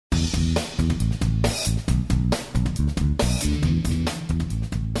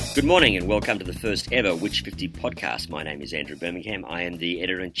Good morning and welcome to the first ever Which 50 podcast. My name is Andrew Birmingham. I am the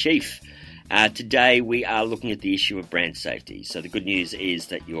Editor-in-Chief. Today we are looking at the issue of brand safety. So the good news is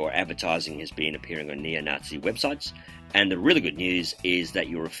that your advertising has been appearing on neo-Nazi websites, and the really good news is that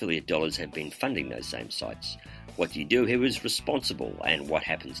your affiliate dollars have been funding those same sites. What do you do? Who is responsible? And what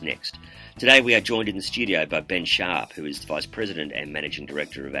happens next? Today we are joined in the studio by Ben Sharp, who is the Vice President and Managing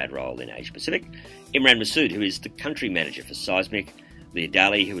Director of AdRoll in Asia Pacific, Imran Masood, who is the Country Manager for Sizmek, Leah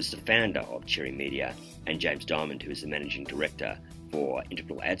Daly, who is the founder of Cherry Media, and James Diamond, who is the Managing Director for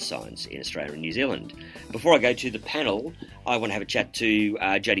Integral Ad Science in Australia and New Zealand. Before I go to the panel, I want to have a chat to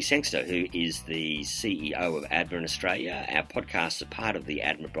Jodie Sangster, who is the CEO of ADMA in Australia. Our podcasts are part of the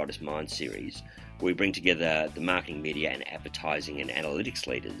ADMA Brightest Minds series, where we bring together the marketing, media and advertising and analytics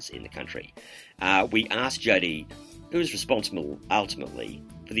leaders in the country. We asked Jodie who is responsible ultimately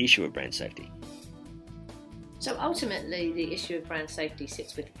for the issue of brand safety. So ultimately, the issue of brand safety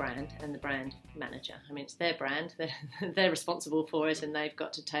sits with brand and the brand manager. I mean, it's their brand, they're responsible for it, and they've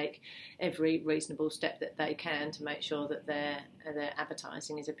got to take every reasonable step that they can to make sure that their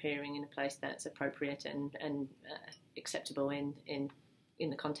advertising is appearing in a place that's appropriate and acceptable in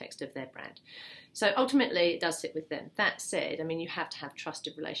the context of their brand. So ultimately, it does sit with them. That said, I mean, you have to have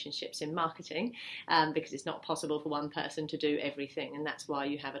trusted relationships in marketing because it's not possible for one person to do everything, and that's why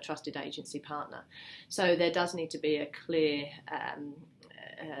you have a trusted agency partner. So there does need to be a clear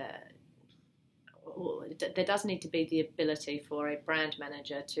there does need to be the ability for a brand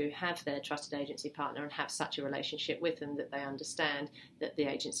manager to have their trusted agency partner and have such a relationship with them that they understand that the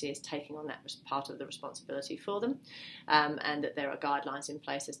agency is taking on that part of the responsibility for them, and that there are guidelines in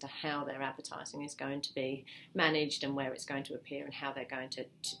place as to how their advertising is going to be managed and where it's going to appear and how they're going to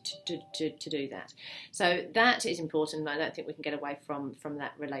do that. So that is important, and I don't think we can get away from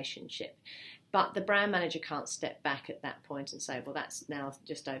that relationship. But the brand manager can't step back at that point and say, well, that's now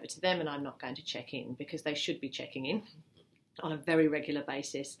just over to them and I'm not going to check in, because they should be checking in on a very regular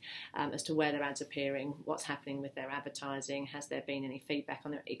basis as to where their ads are appearing, what's happening with their advertising, has there been any feedback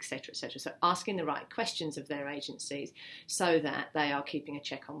on it, etc., etc. So asking the right questions of their agencies so that they are keeping a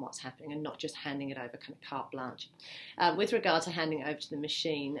check on what's happening and not just handing it over kind of carte blanche. With regard to handing it over to the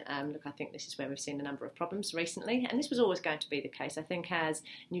machine, look, I think this is where we've seen a number of problems recently, and this was always going to be the case. I think as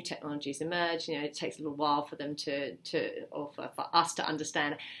new technologies emerge, it takes a little while for them for us to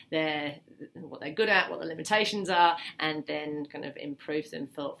understand what they're good at, what the limitations are, and then kind of improve them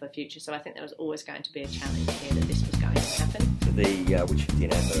for future. So I think there was always going to be a challenge here that this was going to happen. For the Which 50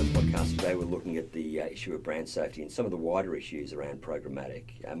 and AdMA podcast today, we're looking at the issue of brand safety and some of the wider issues around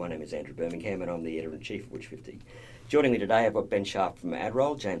programmatic. My name is Andrew Birmingham and I'm the Editor-in-Chief of Which 50. Joining me today, I've got Ben Sharp from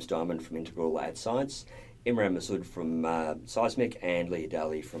AdRoll, James Diamond from Integral Ad Science, Imran Masood from Sizmek, and Leah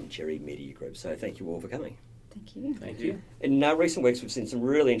Daly from Cherry Media Group. So thank you all for coming. Thank you. Thank you. In recent weeks, we've seen some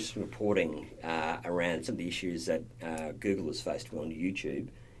really interesting reporting around some of the issues that Google has faced on YouTube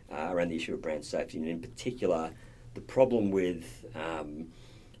around the issue of brand safety, and in particular, the problem with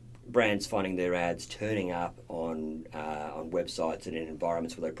brands finding their ads turning up on websites and in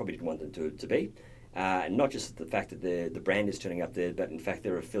environments where they probably didn't want them to be. And not just the fact that the brand is turning up there, but in fact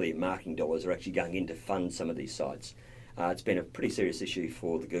their affiliate marketing dollars are actually going in to fund some of these sites. It's been a pretty serious issue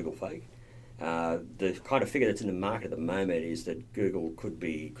for the Google folk. The kind of figure that's in the market at the moment is that Google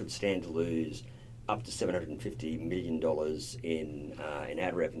could stand to lose up to $750 million in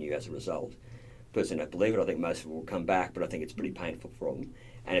ad revenue as a result. Personally, I don't believe it. I think most of it will come back, but I think it's pretty painful for them.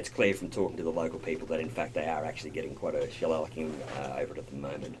 And it's clear from talking to the local people that in fact they are actually getting quite a shellacking over it at the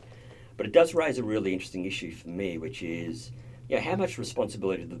moment. But it does raise a really interesting issue for me, which is how much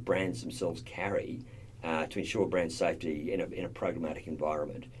responsibility do the brands themselves carry to ensure brand safety in a programmatic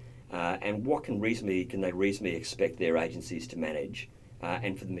environment? And what can they reasonably expect their agencies to manage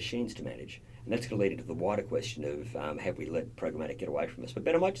and for the machines to manage? And that's going to lead into the wider question of have we let programmatic get away from us? But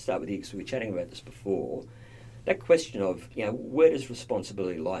Ben, I might just start with you because we were chatting about this before. That question of where does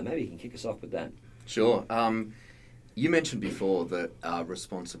responsibility lie? Maybe you can kick us off with that. Sure. You mentioned before that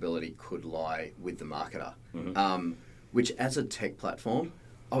responsibility could lie with the marketer, which as a tech platform,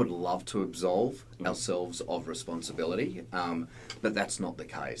 I would love to absolve ourselves of responsibility, but that's not the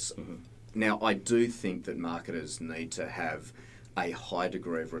case. Now, I do think that marketers need to have a high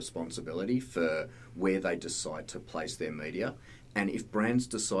degree of responsibility for where they decide to place their media. And if brands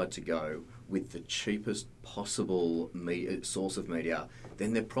decide to go with the cheapest possible source of media,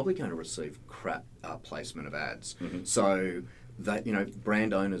 then they're probably going to receive crap placement of ads. So that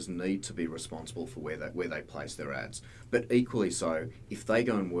brand owners need to be responsible for where they place their ads. But equally so, if they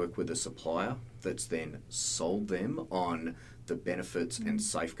go and work with a supplier that's then sold them on the benefits and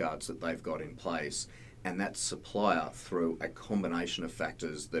safeguards that they've got in place, and that supplier, through a combination of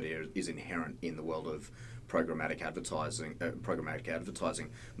factors that is inherent in the world of programmatic advertising,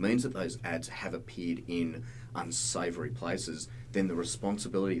 means that those ads have appeared in unsavoury places, then the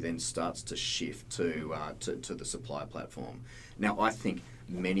responsibility then starts to shift to the supplier platform. Now, I think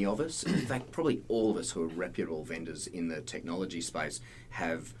many of us, in fact, probably all of us who are reputable vendors in the technology space,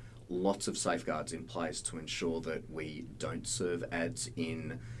 have lots of safeguards in place to ensure that we don't serve ads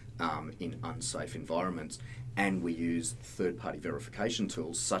in unsafe environments, and we use third-party verification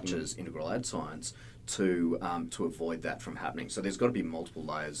tools such as Integral Ad Science to avoid that from happening. So there's got to be multiple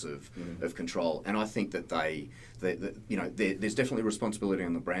layers of control, and I think that there's definitely responsibility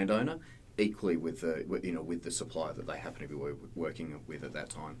on the brand owner, equally with the supplier that they happen to be working with at that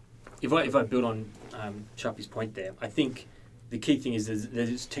time. If I build on Sharpie's point there, I think the key thing is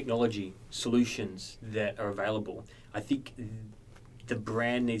there's technology solutions that are available. I think the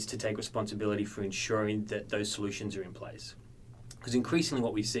brand needs to take responsibility for ensuring that those solutions are in place. Because increasingly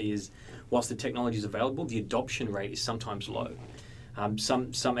what we see is, whilst the technology is available, the adoption rate is sometimes low.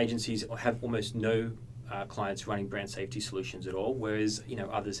 Some agencies have almost no clients running brand safety solutions at all, whereas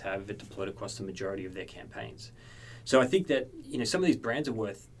others have it deployed across the majority of their campaigns. So I think that some of these brands are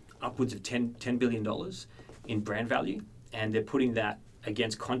worth upwards of $10 billion in brand value, and they're putting that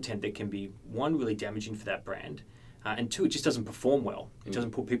against content that can be, one, really damaging for that brand, and two, it just doesn't perform well. It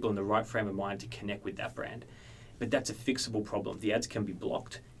doesn't put people in the right frame of mind to connect with that brand. But that's a fixable problem. The ads can be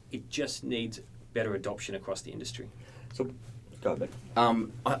blocked. It just needs better adoption across the industry. So, go ahead.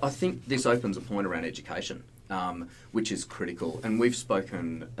 I think this opens a point around education, which is critical. And we've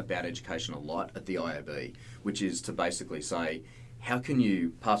spoken about education a lot at the IAB, which is to basically say, how can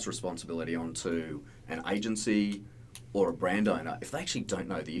you pass responsibility on to an agency or a brand owner if they actually don't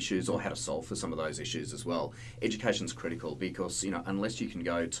know the issues or how to solve for some of those issues as well? Education's critical because, unless you can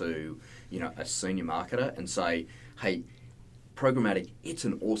go to, a senior marketer and say, hey, programmatic, it's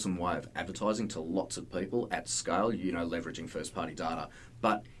an awesome way of advertising to lots of people at scale, leveraging first-party data,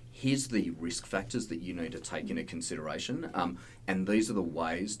 but here's the risk factors that you need to take into consideration, and these are the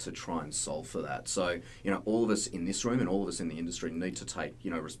ways to try and solve for that. So, all of us in this room and all of us in the industry need to take,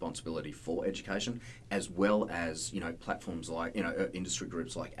 responsibility for education, as well as, platforms like, industry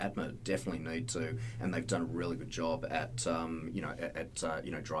groups like ADMA definitely need to, and they've done a really good job at,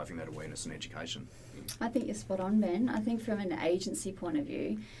 driving that awareness and education. I think you're spot on, Ben. I think from an agency point of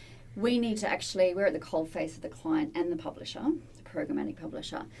view, we need to we're at the coalface of the client and the publisher, the programmatic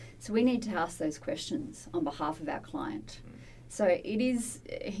publisher. So we need to ask those questions on behalf of our client. So it is,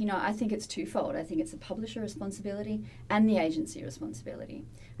 I think it's twofold. I think it's a publisher responsibility and the agency responsibility.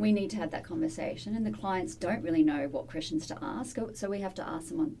 We need to have that conversation, and the clients don't really know what questions to ask, so we have to ask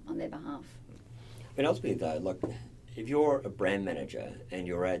them on their behalf. And ultimately though, if you're a brand manager and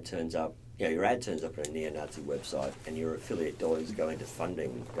your ad turns up on a neo-Nazi website and your affiliate dollars go into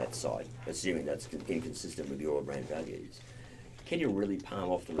funding that site, assuming that's inconsistent with your brand values, can you really palm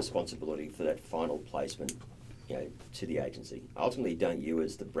off the responsibility for that final placement, to the agency? Ultimately, don't you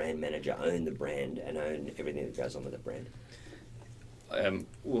as the brand manager own the brand and own everything that goes on with the brand?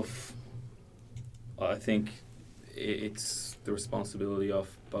 I think it's the responsibility of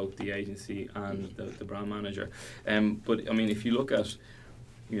both the agency and the brand manager. But I mean, if you look at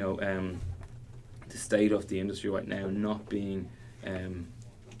the state of the industry right now, not being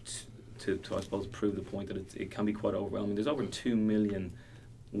to I suppose prove the point that it can be quite overwhelming. There's over 2 million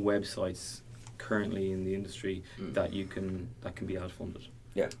websites currently in the industry that can be ad funded.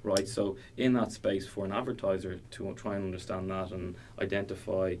 Yeah. Right. So in that space, for an advertiser to try and understand that and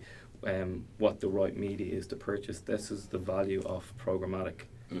identify what the right media is to purchase, this is the value of programmatic.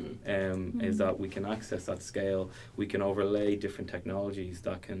 Is that we can access that scale, we can overlay different technologies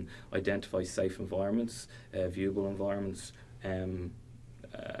that can identify safe environments, viewable environments,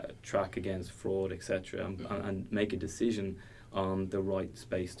 track against fraud, etc., and make a decision on the right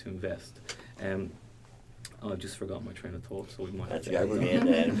space to invest. I've just forgotten my train of thought, so we might have to go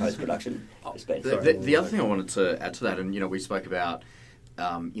and post-production. The other thing I wanted to add to that, and we spoke about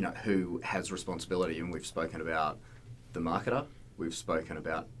who has responsibility, and we've spoken about the marketer, we've spoken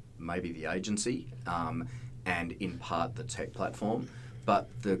about maybe the agency, and in part the tech platform, but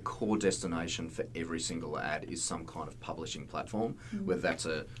the core destination for every single ad is some kind of publishing platform, whether that's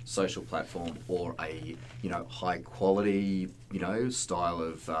a social platform or a high quality style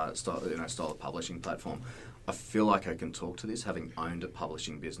of publishing platform. I feel like I can talk to this, having owned a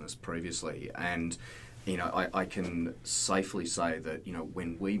publishing business previously, and I can safely say that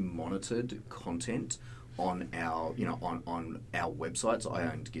when we monitored content on our on our websites.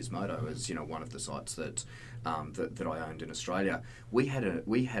 I owned Gizmodo as one of the sites that that I owned in Australia. We had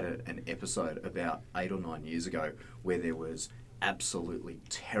an episode about 8 or 9 years ago where there was absolutely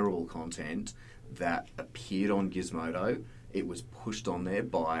terrible content that appeared on Gizmodo. It was pushed on there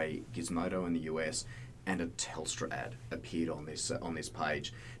by Gizmodo in the US, and a Telstra ad appeared on this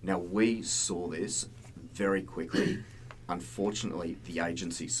page. Now, we saw this very quickly. Unfortunately, the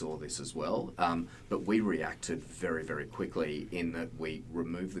agency saw this as well, but we reacted very, very quickly in that we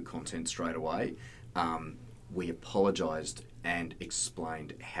removed the content straight away. We apologised and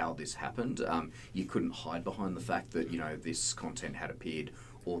explained how this happened. You couldn't hide behind the fact that this content had appeared,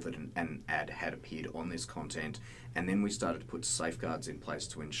 or that an ad had appeared on this content, and then we started to put safeguards in place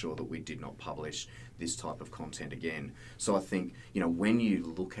to ensure that we did not publish this type of content again. So I think when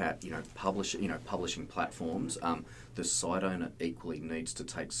you look at publishing platforms, the site owner equally needs to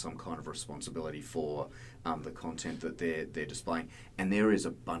take some kind of responsibility for the content that they're displaying. And there is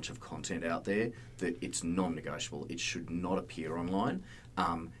a bunch of content out there that it's non-negotiable. It should not appear online.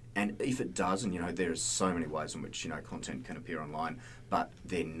 And if it does, and there are so many ways in which content can appear online, but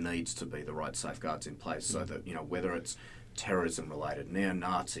there needs to be the right safeguards in place so that whether it's terrorism related,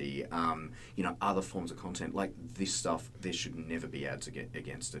 neo-Nazi, other forms of content like this stuff, there should never be ads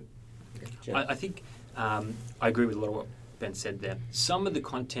against it. I think I agree with a lot of what Ben said there. Some of the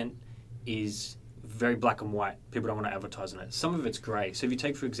content is very black and white. People don't want to advertise on it. Some of it's grey. So if you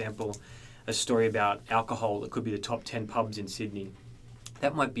take, for example, a story about alcohol, it could be the top 10 pubs in Sydney.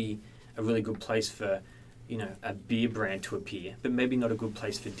 That might be a really good place for, a beer brand to appear, but maybe not a good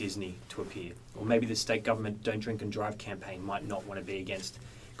place for Disney to appear. Or maybe the state government Don't Drink and Drive campaign might not want to be against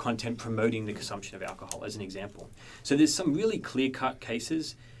content promoting the consumption of alcohol, as an example. So there's some really clear-cut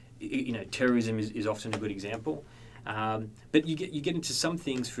cases. Terrorism is often a good example. But you get into some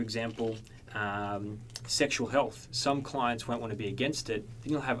things, for example, sexual health. Some clients won't want to be against it.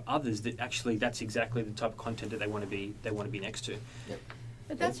 Then you'll have others that actually that's exactly the type of content that they want to be next to. Yep.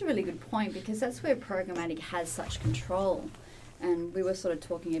 But that's a really good point, because that's where programmatic has such control. And we were sort of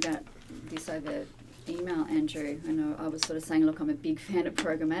talking about this over email, Andrew. And I was sort of saying, look, I'm a big fan of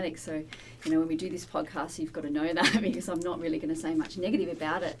programmatic. So, when we do this podcast, you've got to know that, because I'm not really going to say much negative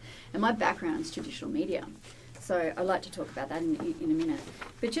about it. And my background is traditional media. So I'd like to talk about that in a minute.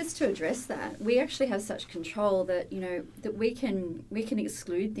 But just to address that, we actually have such control that, that we can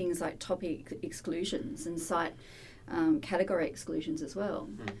exclude things like topic exclusions and site category exclusions as well,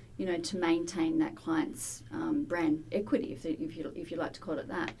 to maintain that client's brand equity, if you like to call it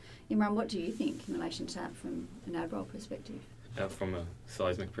that. Imran, what do you think in relation to that from an AdRoll perspective? From a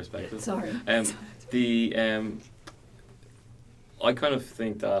Sizmek perspective? Sorry. I kind of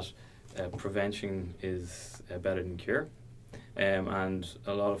think that prevention is better than cure, and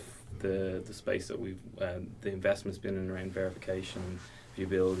a lot of the space that we've the investment's been in around verification,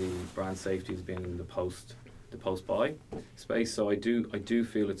 viewability, brand safety has been in the post-buy space. So I do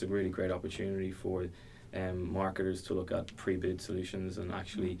feel it's a really great opportunity for marketers to look at pre-bid solutions and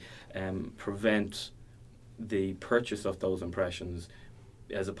actually prevent the purchase of those impressions,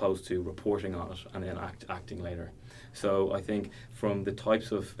 as opposed to reporting on it and then acting later. So I think from the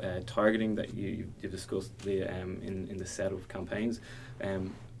types of targeting that you've discussed in the set of campaigns,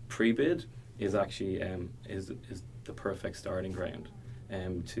 pre-bid is actually is the perfect starting ground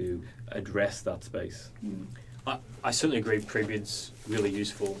to address that space. I certainly agree pre-bid's really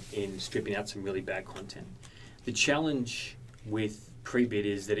useful in stripping out some really bad content. The challenge with pre-bid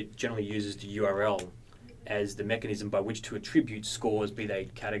is that it generally uses the URL as the mechanism by which to attribute scores, be they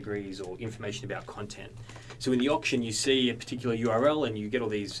categories or information about content. So in the auction, you see a particular URL and you get all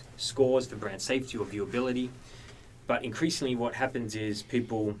these scores for brand safety or viewability. But increasingly what happens is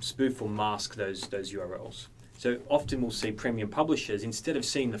people spoof or mask those URLs. So often we'll see premium publishers, instead of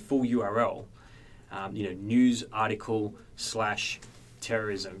seeing the full URL, news article /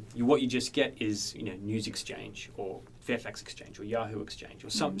 terrorism, what you just get is News Exchange or Fairfax Exchange or Yahoo Exchange or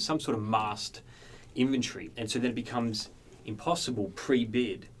some sort of masked inventory. And so then it becomes impossible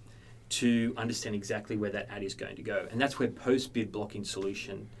pre-bid to understand exactly where that ad is going to go. And that's where post-bid blocking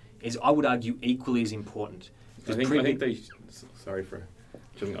solution is, I would argue, equally as important. I think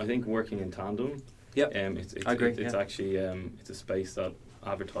working in tandem. Yep. I agree. It's actually it's a space that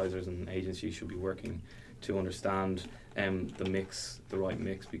advertisers and agencies should be working to understand the right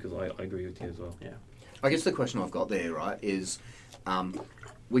mix, because I agree with you as well. Yeah. I guess the question I've got there, right, is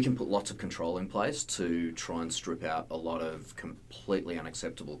we can put lots of control in place to try and strip out a lot of completely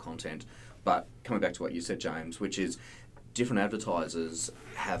unacceptable content. But coming back to what you said, James, which is different advertisers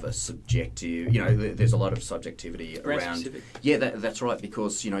have a subjective, there's a lot of subjectivity brand around. specific. Yeah, that's right,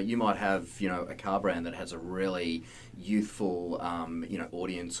 because, you might have, a car brand that has a really youthful,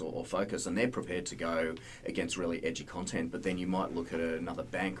 audience or focus, and they're prepared to go against really edgy content, but then you might look at another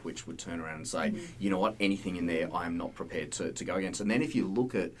bank which would turn around and say, you know what, anything in there I'm not prepared to go against. And then if you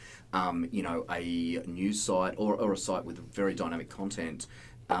look at, a news site or a site with very dynamic content,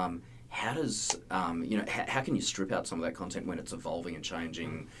 how does how can you strip out some of that content when it's evolving and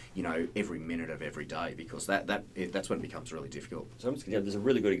changing every minute of every day, because that's when it becomes really difficult. So I'm just going to, there's a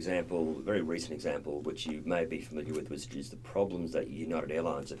really good example, a very recent example, which you may be familiar with, which is the problems that United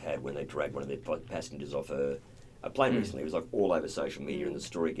Airlines have had when they dragged one of their passengers off a plane recently. It was like all over social media, and the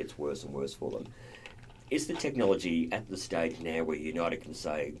story gets worse and worse for them. Is the technology at the stage now where United can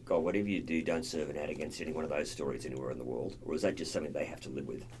say, God, whatever you do, don't serve an ad against any one of those stories anywhere in the world? Or is that just something they have to live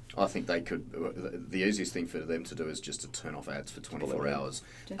with? I think they could. The easiest thing for them to do is just to turn off ads for 24 hours.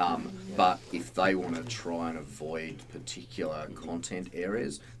 But if they want to try and avoid particular content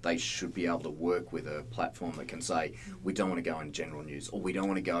areas, they should be able to work with a platform that can say, we don't want to go in general news, or we don't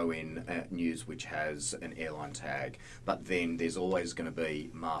want to go in news which has an airline tag. But then there's always going to be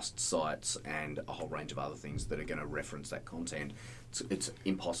masked sites and a whole range of other things that are going to reference that content. It's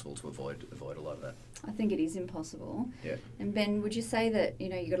impossible to avoid a lot of that. I think it is impossible. Yeah. And Ben, would you say that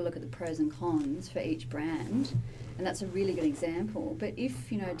you've got to look at the pros and cons for each brand, and that's a really good example. But if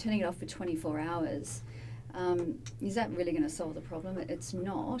turning it off for 24 hours, is that really going to solve the problem? It's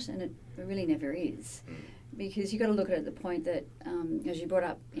not, and it really never is. Because you've got to look at it at the point that, as you brought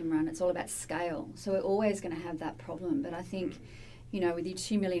up, Imran, it's all about scale. So we're always going to have that problem. But I think with your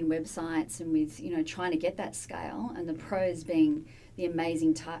 2 million websites and with, trying to get that scale, and the pros being the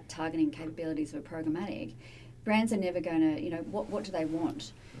amazing targeting capabilities of a programmatic, brands are never going to, what do they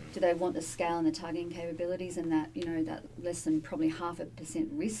want? Do they want the scale and the targeting capabilities and that, that less than probably 0.5%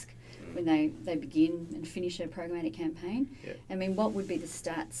 risk when they begin and finish a programmatic campaign? Yeah. I mean, what would be the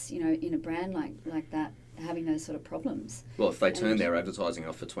stats, in a brand like that, having those sort of problems? Well, if they turn their advertising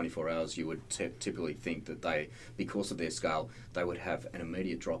off for 24 hours, you would typically think that they, because of their scale, they would have an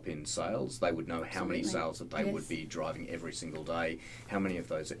immediate drop in sales. They would know how many sales that they would be driving every single day, how many of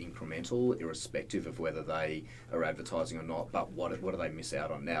those are incremental, irrespective of whether they are advertising or not, but what do they miss out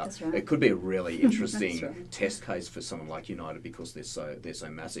on? Now, That's right. It could be a really interesting right. test case for someone like United because they're so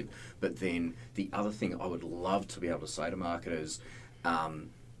massive. But then the other thing I would love to be able to say to marketers,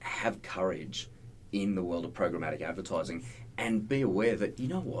 have courage in the world of programmatic advertising, and be aware that,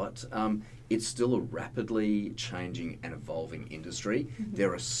 it's still a rapidly changing and evolving industry.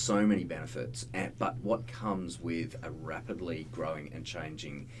 There are so many benefits, but what comes with a rapidly growing and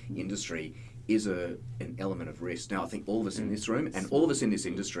changing industry is an element of risk. Now, I think all of us in this room and all of us in this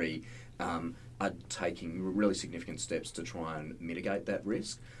industry are taking really significant steps to try and mitigate that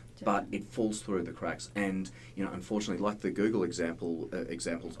risk. But it falls through the cracks, and unfortunately, like the Google examples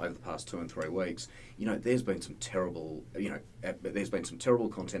over the past 2 and 3 weeks, there's been some terrible,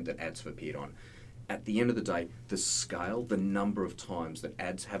 content that ads have appeared on. At the end of the day, the scale, the number of times that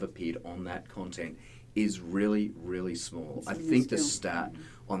ads have appeared on that content is really, really small. I think the stat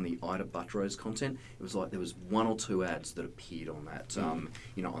on the Ida Buttrose content, it was like there was 1 or 2 ads that appeared on that,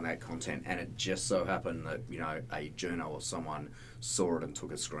 on that content, and it just so happened that a journo or someone saw it and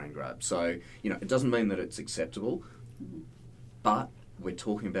took a screen grab. So it doesn't mean that it's acceptable, but we're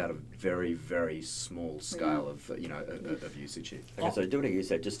talking about a very, very small scale of usage here. Okay, so do what you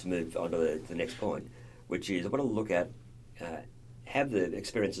said, just to move on to the next point, which is I want to look at have the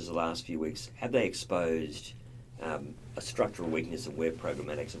experiences of the last few weeks, have they exposed a structural weakness of where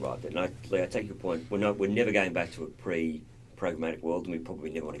programmatic's arrived at? And I take your point, we're never going back to a pre-programmatic world, and we probably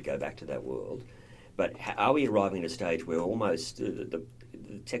never want to go back to that world. But are we arriving at a stage where almost the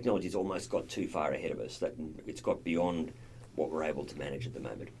technology's almost got too far ahead of us, that it's got beyond what we're able to manage at the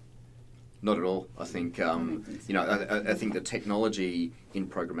moment? Not at all. I think I think the technology in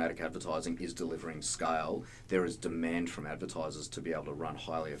programmatic advertising is delivering scale. There is demand from advertisers to be able to run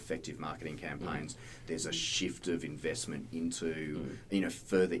highly effective marketing campaigns. There's a shift of investment into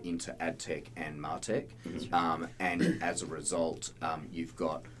further into ad tech and martech, and as a result, you've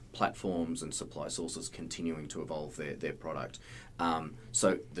got platforms and supply sources continuing to evolve their product.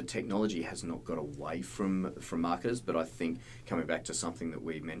 So the technology has not got away from marketers, but I think coming back to something that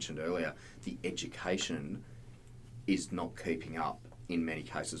we mentioned earlier, the education is not keeping up in many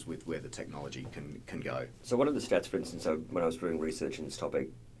cases with where the technology can go. So one of the stats, for instance, when I was doing research on this topic,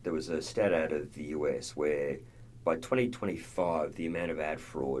 there was a stat out of the US where by 2025 the amount of ad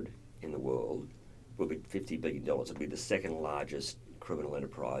fraud in the world will be $50 billion. It'll be the second largest criminal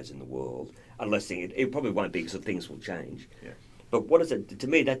enterprise in the world, unless it probably won't be because things will change. Yeah. But what is it? To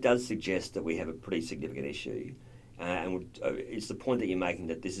me, that does suggest that we have a pretty significant issue. It's the point that you're making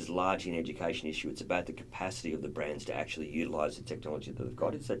that this is largely an education issue. It's about the capacity of the brands to actually utilise the technology that they've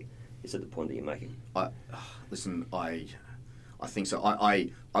got. Is that the point that you're making? Listen, I think so.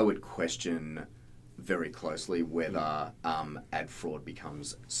 I would question very closely whether ad fraud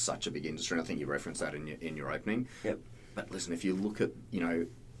becomes such a big industry. And I think you referenced that in your opening. Yep. But listen, if you look at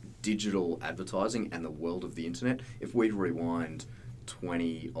digital advertising and the world of the internet, if we rewind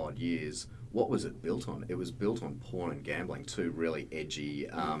 20 odd years, what was it built on? It was built on porn and gambling, two really edgy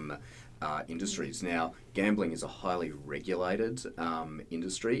industries. Now, gambling is a highly regulated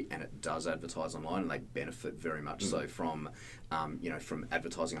industry, and it does advertise online, and they benefit very much so from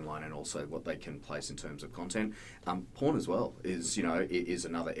advertising online and also what they can place in terms of content. Porn as well is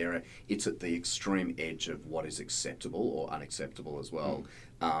another area. It's at the extreme edge of what is acceptable or unacceptable as well.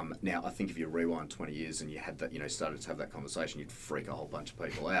 Now, I think if you rewind 20 years and you had that, started to have that conversation, you'd freak a whole bunch of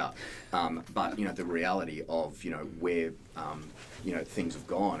people out. But the reality of where things have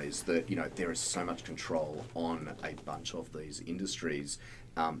gone is that there is so much control on a bunch of these industries,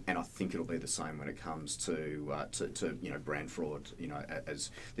 and I think it'll be the same when it comes to brand fraud.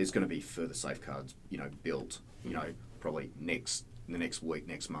 As there's going to be further safeguards built probably in the next week,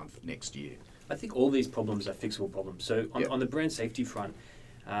 next month, next year. I think all these problems are fixable problems. So on the brand safety front,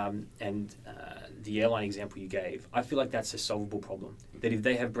 and the airline example you gave, I feel like that's a solvable problem. That if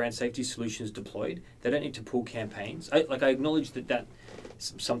they have brand safety solutions deployed, they don't need to pull campaigns. I acknowledge that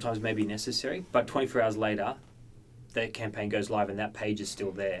sometimes may be necessary, but 24 hours later, that campaign goes live and that page is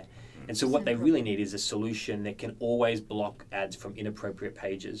still there. And so what they really need is a solution that can always block ads from inappropriate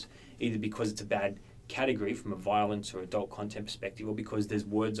pages, either because it's a bad category from a violence or adult content perspective, or because there's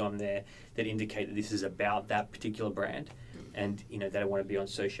words on there that indicate that this is about that particular brand, and they don't want to be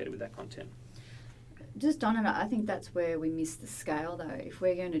associated with that content. Just on it, I think that's where we miss the scale, though. If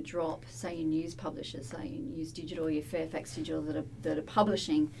we're going to drop, say, your news publishers, say, your News Digital, your Fairfax Digital that are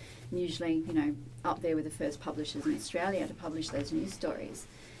publishing, and usually, up there with the first publishers in Australia to publish those news stories,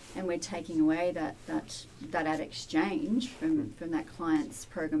 and we're taking away that ad exchange from that client's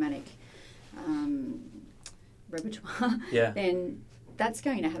programmatic repertoire, then that's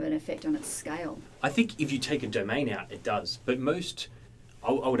going to have an effect on its scale. I think if you take a domain out, it does. But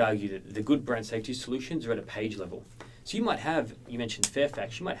I would argue that the good brand safety solutions are at a page level. So you mentioned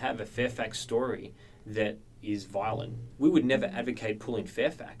Fairfax, you might have a Fairfax story that is violent. We would never advocate pulling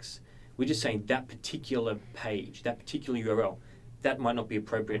Fairfax. We're just saying that particular page, that particular URL, that might not be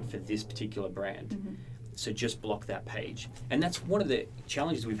appropriate for this particular brand. Mm-hmm. So just block that page. And that's one of the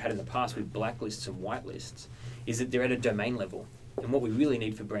challenges we've had in the past with blacklists and whitelists, is that they're at a domain level. And what we really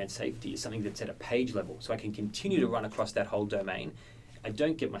need for brand safety is something that's at a page level, so I can continue to run across that whole domain. I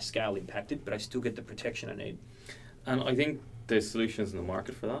don't get my scale impacted, but I still get the protection I need. And I think there's solutions in the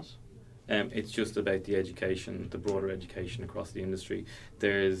market for that. It's just about the education, the broader education across the industry.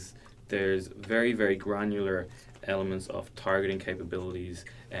 There's very, very granular elements of targeting capabilities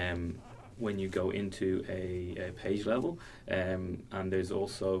when you go into a page level, and there's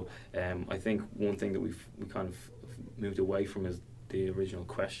also I think one thing that we kind of moved away from is the original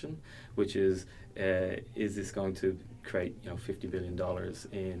question, which is this going to create $50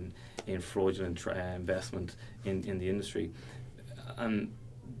 billion in fraudulent investment in the industry? And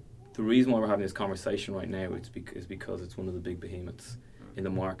the reason why we're having this conversation right now is because it's one of the big behemoths in the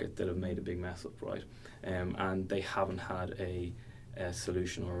market that have made a big mess up, right? And they haven't had a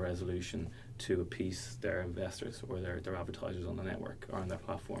solution or a resolution to appease their investors or their advertisers on the network or on their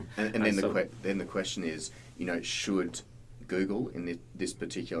platform. And then the question is, should Google in this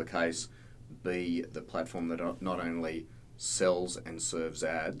particular case be the platform that not only sells and serves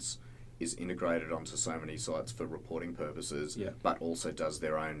ads, is integrated onto so many sites for reporting purposes, but also does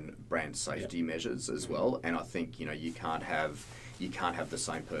their own brand safety measures as well? And I think you can't have the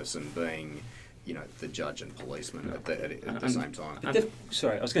same person being the judge and policeman at the same time. I was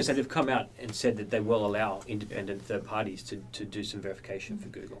going to say they've come out and said that they will allow independent third parties to do some verification for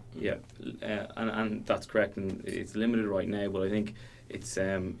Google. Yeah, and that's correct, and it's limited right now, but I think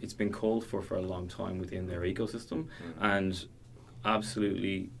it's been called for a long time within their ecosystem, and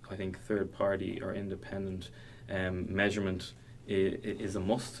absolutely, I think third party or independent measurement is a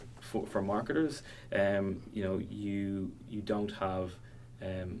must for marketers. You don't have.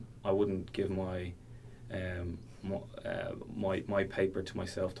 I wouldn't give my paper to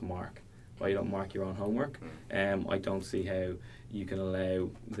myself to mark. Right? You don't mark your own homework. I don't see how you can allow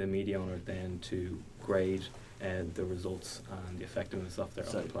the media owner then to grade the results and the effectiveness of their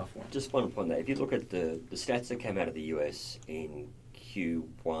own platform. Just one point there. If you look at the stats that came out of the US in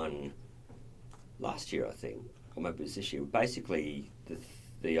Q1 last year, I think, or maybe it was this year. Basically,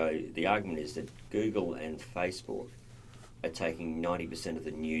 the argument is that Google and Facebook are taking 90% of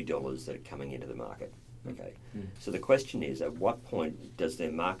the new dollars that are coming into the market. Okay, so the question is, at what point does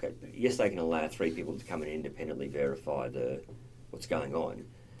their market? Yes, they can allow 3 people to come and independently verify what's going on,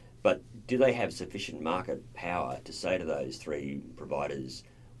 but do they have sufficient market power to say to those 3 providers,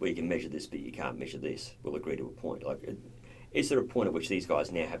 "Well, you can measure this, but you can't measure this. We'll agree to a point." Like, is there a point at which these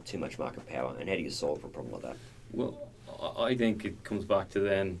guys now have too much market power, and how do you solve for a problem like that? Well, I think it comes back to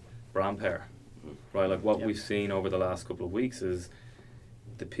then brand power, right? Like what we've seen over the last couple of weeks is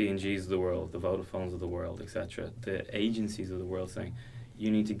the P&Gs of the world, the Vodafones of the world, etc., the agencies of the world saying, you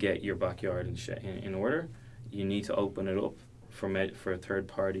need to get your backyard in order. You need to open it up for a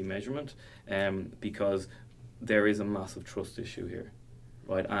third-party measurement, because there is a massive trust issue here,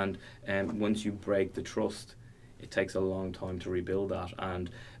 right? And once you break the trust, it takes a long time to rebuild that.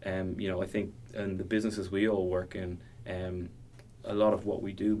 And I think in the businesses we all work in, a lot of what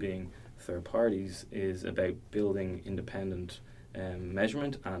we do being third parties is about building independent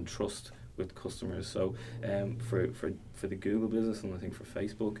measurement and trust with customers. So for the Google business, and I think for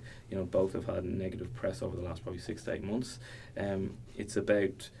Facebook, both have had negative press over the last probably 6 to 8 months. It's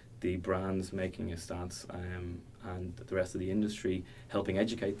about the brands making a stance, and the rest of the industry helping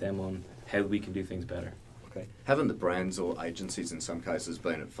educate them on how we can do things better. Okay. Haven't the brands or agencies in some cases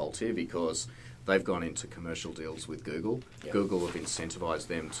been at fault here because they've gone into commercial deals with Google? Yep. Google have incentivized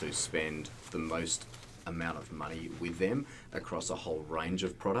them to spend the most amount of money with them across a whole range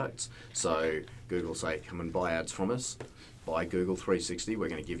of products. So Google say, come and buy ads from us, buy Google 360, we're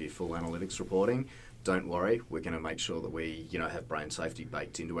going to give you full analytics reporting. Don't worry, we're going to make sure that we, have brand safety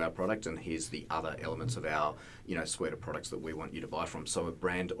baked into our product, and here's the other elements of our, suite of products that we want you to buy from. So a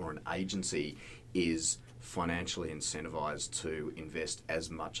brand or an agency is financially incentivized to invest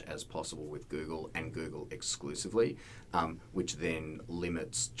as much as possible with Google and Google exclusively, which then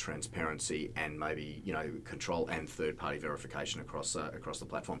limits transparency and maybe control and third-party verification across the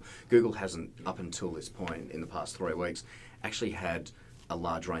platform. Google hasn't, up until this point in the past 3 weeks, actually had a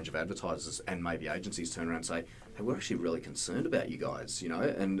large range of advertisers and maybe agencies turn around and say, hey, we're actually really concerned about you guys,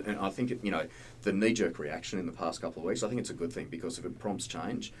 and I think, the knee-jerk reaction in the past couple of weeks, I think it's a good thing, because if it prompts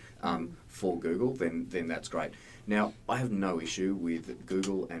change for Google, then that's great. Now, I have no issue with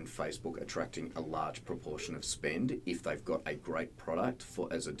Google and Facebook attracting a large proportion of spend if they've got a great product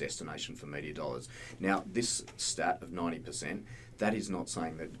as a destination for media dollars. Now, this stat of 90%, that is not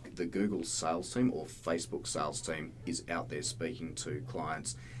saying that the Google sales team or Facebook sales team is out there speaking to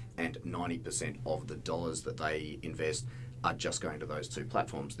clients and 90% of the dollars that they invest are just going to those 2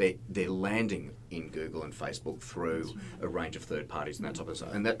 platforms. They're landing in Google and Facebook through a range of third parties and that type of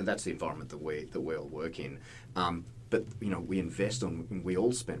stuff. And that's the environment that we all work in. But we invest on, we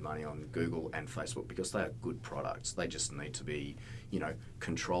all spend money on Google and Facebook because they are good products. They just need to be,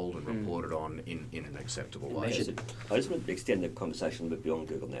 controlled and reported on in an acceptable way. I just want to extend the conversation a little bit beyond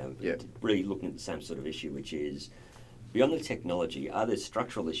Google now. Yeah. Really looking at the same sort of issue, which is, beyond the technology, are there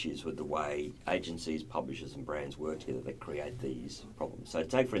structural issues with the way agencies, publishers and brands work together that create these problems? So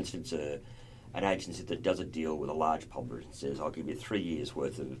take, for instance, an agency that does a deal with a large publisher and says, I'll give you 3 years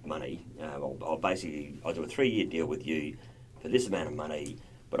worth of money. I'll do a 3-year deal with you for this amount of money,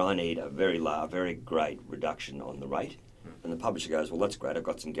 but I need a very great reduction on the rate. And the publisher goes, well, that's great, I've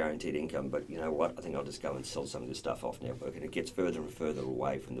got some guaranteed income, but you know what, I think I'll just go and sell some of this stuff off network. And it gets further and further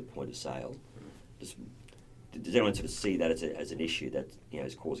away from the point of sale. Does anyone sort of see that as an issue that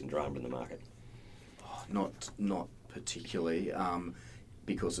is causing drama in the market? Oh, not particularly,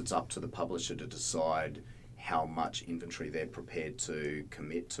 because it's up to the publisher to decide how much inventory they're prepared to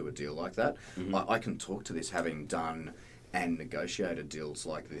commit to a deal like that. Mm-hmm. I can talk to this having done and negotiated deals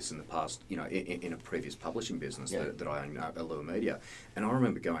like this in the past, in a previous publishing business that I own, Allure Media. And I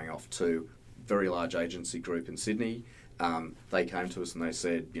remember going off to a very large agency group in Sydney. They came to us and they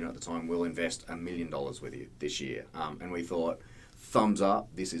said, at the time, we'll invest $1 million with you this year. And we thought, thumbs up,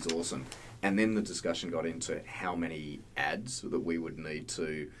 this is awesome. And then the discussion got into how many ads that we would need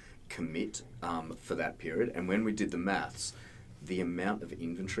to commit for that period. And when we did the maths, the amount of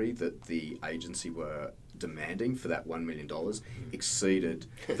inventory that the agency were demanding for that $1 million exceeded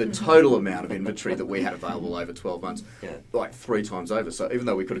the total amount of inventory that we had available over 12 months, like 3 times over. So even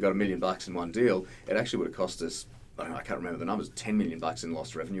though we could have got $1 million in one deal, it actually would have cost us, I can't remember the numbers, $10 million in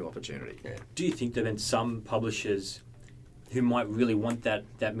lost revenue opportunity. Yeah. Do you think that then some publishers who might really want that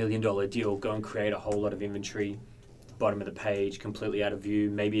 $1 million deal go and create a whole lot of inventory, bottom of the page, completely out of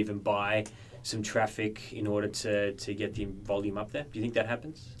view, maybe even buy some traffic in order to get the volume up there? Do you think that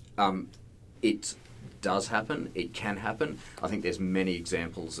happens? does happen. It can happen. I think there's many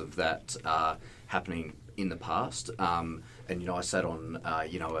examples of that happening in the past. And I sat on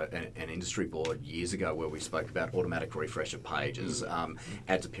an industry board years ago where we spoke about automatic refresh of pages,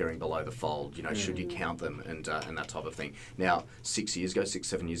 ads appearing below the fold. Should you count them and that type of thing. Now, 7 years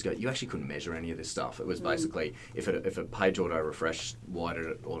ago, you actually couldn't measure any of this stuff. It was basically if a page auto refreshed, why did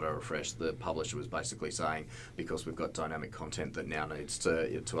it auto refresh? The publisher was basically saying because we've got dynamic content that now needs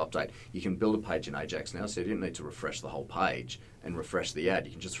to update. You can build a page in Ajax now, so you didn't need to refresh the whole page and refresh the ad.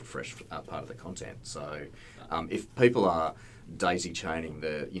 You can just refresh part of the content. So if people are daisy chaining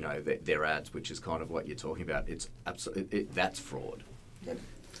their ads, which is kind of what you're talking about, it's absolutely that's fraud.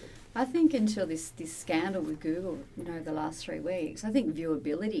 I think until this scandal with Google, the last 3 weeks, I think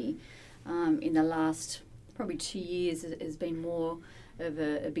viewability in the last probably 2 years has been more of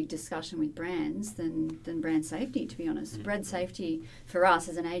a big discussion with brands than brand safety, to be honest. Brand safety for us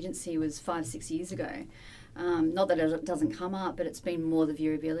as an agency was 5-6 years ago. Not that it doesn't come up, but it's been more the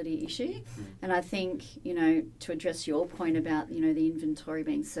viewability issue. And I think, to address your point about, the inventory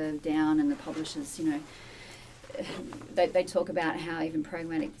being served down and the publishers, they talk about how even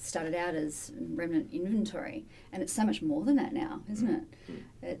programmatic started out as remnant inventory, and it's so much more than that now, isn't it?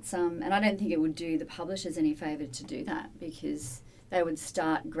 It's and I don't think it would do the publishers any favour to do that, because they would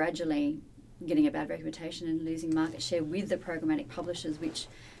start gradually getting a bad reputation and losing market share with the programmatic publishers, which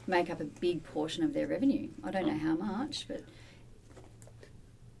make up a big portion of their revenue. I don't know how much, but...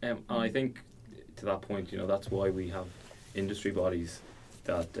 I think to that point, that's why we have industry bodies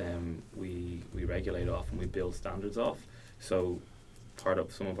that we regulate off and we build standards off. So part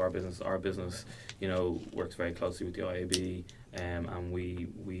of some of our business, works very closely with the IAB, and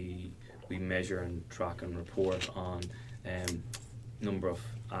we measure and track and report on number of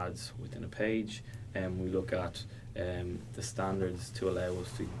ads within a page, and we look at the standards to allow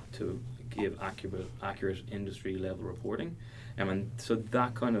us to give accurate industry level reporting, and so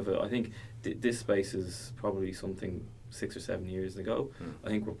that kind of I think this space is probably something 6 or 7 years ago. I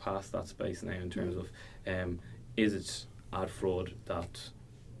think we're past that space now in terms of is it ad fraud that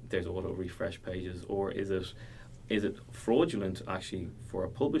there's auto refresh pages, or is it fraudulent actually for a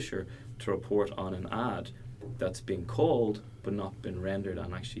publisher to report on an ad that's been called but not been rendered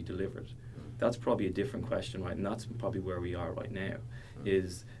and actually delivered? That's probably a different question, right? And that's probably where we are right now.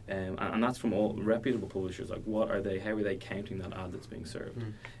 Is and that's from all reputable publishers. Like, how are they counting that ad that's being served?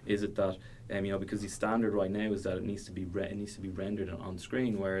 Is it that because the standard right now is that it needs to be rendered on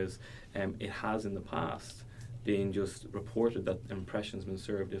screen, whereas it has in the past been just reported that the impression's been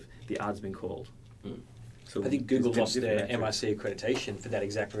served if the ad's been called. So I think Google lost their MRC accreditation for that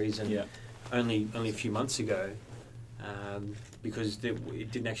exact reason. Yeah. Only a few months ago, because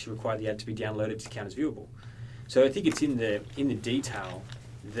it didn't actually require the ad to be downloaded to count as viewable. So I think it's in the detail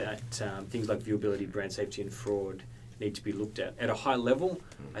that things like viewability, brand safety, and fraud need to be looked at. At a high level,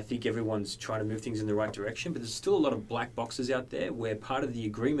 I think everyone's trying to move things in the right direction, but there's still a lot of black boxes out there where part of the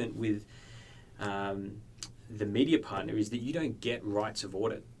agreement with the media partner is that you don't get rights of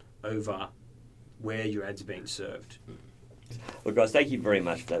audit over where your ads are being served. Well, guys, thank you very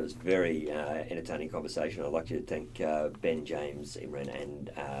much for that. It was a very entertaining conversation. I'd like to thank Ben, James, Imran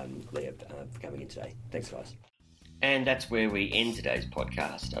and Leah for coming in today. Thanks, guys. And that's where we end today's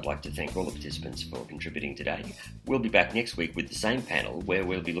podcast. I'd like to thank all the participants for contributing today. We'll be back next week with the same panel, where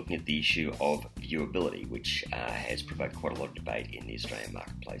we'll be looking at the issue of viewability, which has provoked quite a lot of debate in the Australian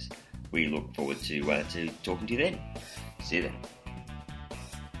marketplace. We look forward to talking to you then. See you then.